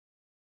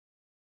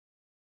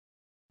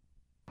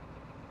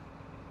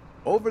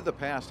Over the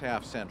past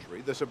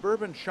half-century, the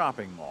suburban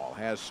shopping mall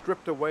has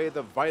stripped away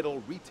the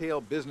vital retail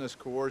business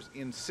cores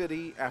in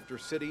city after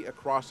city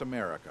across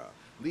America,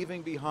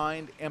 leaving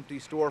behind empty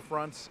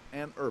storefronts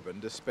and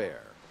urban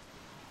despair.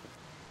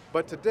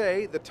 But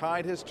today, the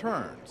tide has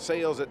turned.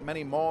 Sales at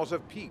many malls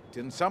have peaked.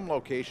 In some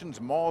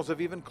locations, malls have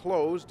even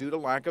closed due to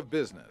lack of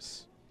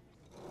business.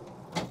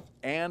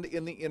 And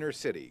in the inner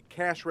city,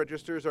 cash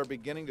registers are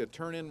beginning to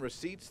turn in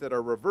receipts that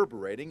are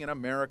reverberating in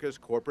America's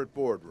corporate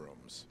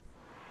boardrooms.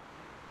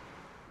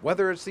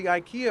 Whether it's the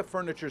IKEA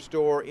furniture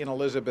store in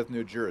Elizabeth,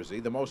 New Jersey,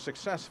 the most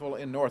successful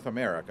in North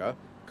America,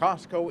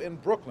 Costco in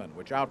Brooklyn,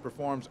 which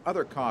outperforms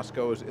other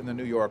Costcos in the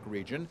New York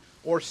region,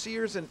 or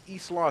Sears in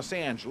East Los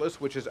Angeles,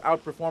 which is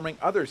outperforming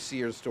other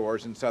Sears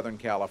stores in Southern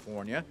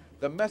California,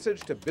 the message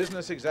to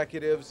business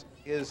executives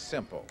is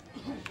simple.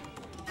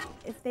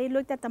 If they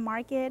looked at the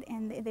market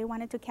and they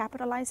wanted to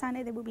capitalize on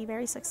it, they would be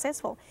very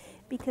successful,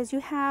 because you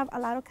have a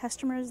lot of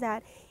customers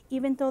that,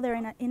 even though they're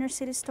in an inner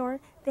city store,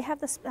 they have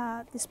this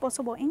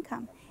disposable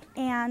income,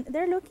 and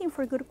they're looking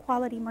for good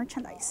quality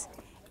merchandise.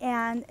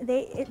 And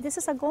this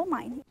is a gold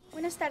mine.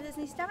 Buenas tardes,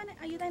 ¿necesitaban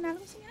ayuda en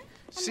algo, señora?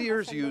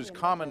 Sears used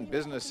common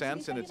business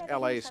sense in its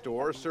LA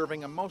store,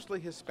 serving a mostly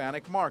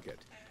Hispanic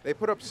market. They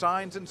put up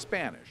signs in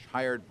Spanish,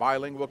 hired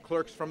bilingual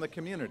clerks from the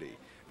community.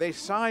 They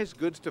sized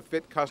goods to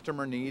fit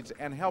customer needs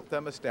and helped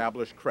them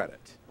establish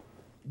credit.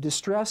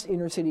 Distressed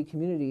inner city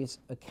communities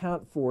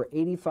account for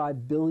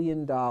 $85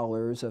 billion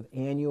of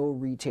annual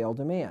retail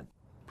demand.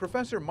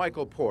 Professor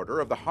Michael Porter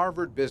of the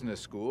Harvard Business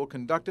School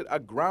conducted a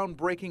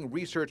groundbreaking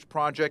research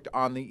project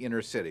on the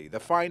inner city. The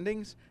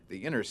findings? The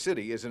inner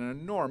city is an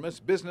enormous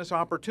business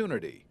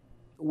opportunity.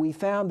 We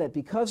found that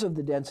because of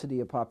the density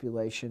of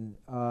population,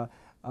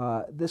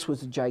 this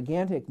was a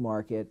gigantic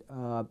market,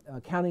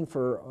 accounting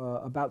for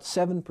about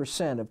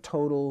 7% of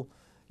total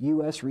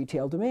U.S.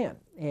 retail demand,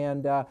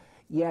 and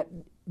yet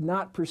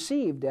not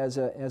perceived as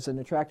an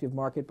attractive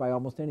market by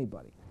almost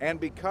anybody. And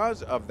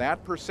because of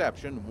that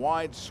perception,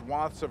 wide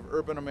swaths of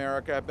urban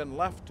America have been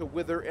left to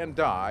wither and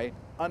die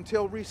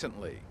until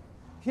recently.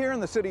 Here in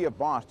the city of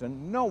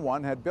Boston, no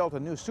one had built a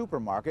new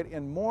supermarket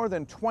in more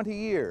than 20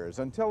 years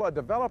until a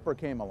developer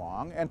came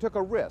along and took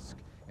a risk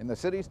in the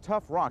city's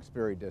tough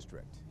Roxbury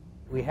district.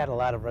 We had a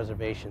lot of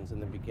reservations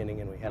in the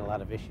beginning, and we had a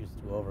lot of issues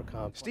to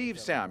overcome. Steve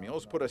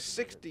Samuels put a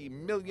 $60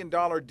 million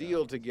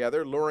deal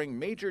together, luring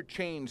major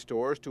chain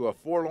stores to a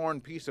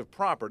forlorn piece of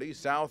property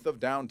south of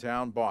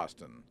downtown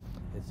Boston.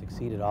 It's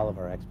exceeded all of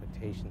our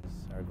expectations.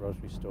 Our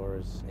grocery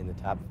stores in the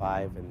top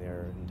 5 in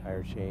their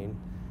entire chain.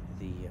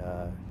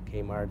 The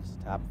Paymar is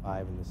top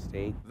 5 in the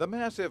state. The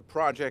massive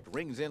project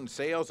rings in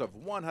sales of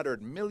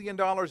 $100 million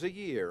a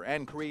year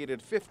and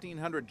created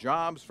 1,500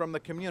 jobs from the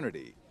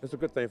community. It's a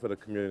good thing for the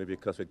community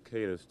because it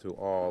caters to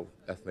all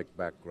ethnic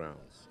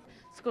backgrounds.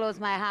 It's close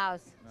to my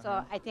house,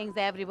 so I think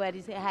that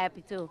everybody's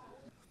happy too.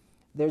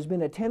 There's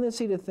been a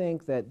tendency to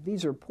think that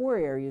these are poor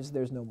areas,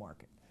 there's no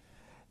market.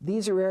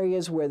 These are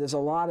areas where there's a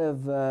lot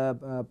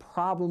of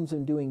problems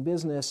in doing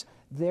business,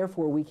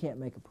 therefore we can't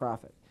make a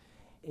profit.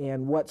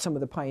 And what some of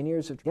the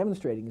pioneers are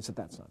demonstrating is that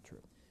that's not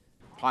true.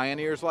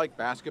 Pioneers like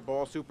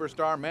basketball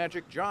superstar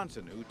Magic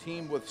Johnson, who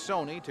teamed with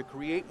Sony to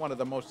create one of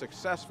the most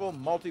successful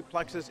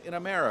multiplexes in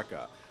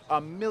America.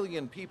 1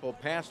 million people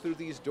pass through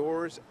these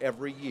doors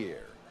every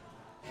year.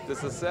 The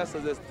success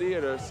of this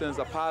theater sends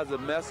a positive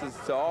message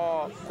to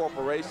all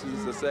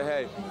corporations to say,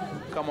 hey,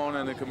 come on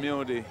in the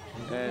community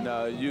and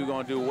you're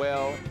going to do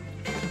well.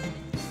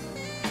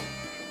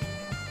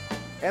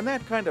 And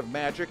that kind of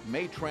magic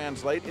may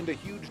translate into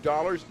huge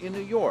dollars in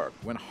New York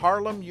when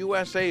Harlem,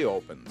 USA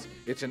opens.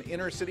 It's an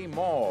inner city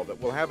mall that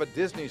will have a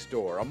Disney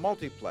store, a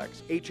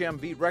multiplex,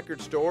 HMV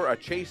record store, a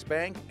Chase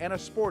Bank, and a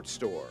sports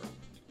store.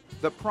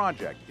 The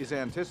project is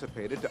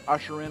anticipated to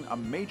usher in a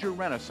major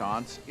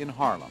renaissance in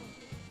Harlem.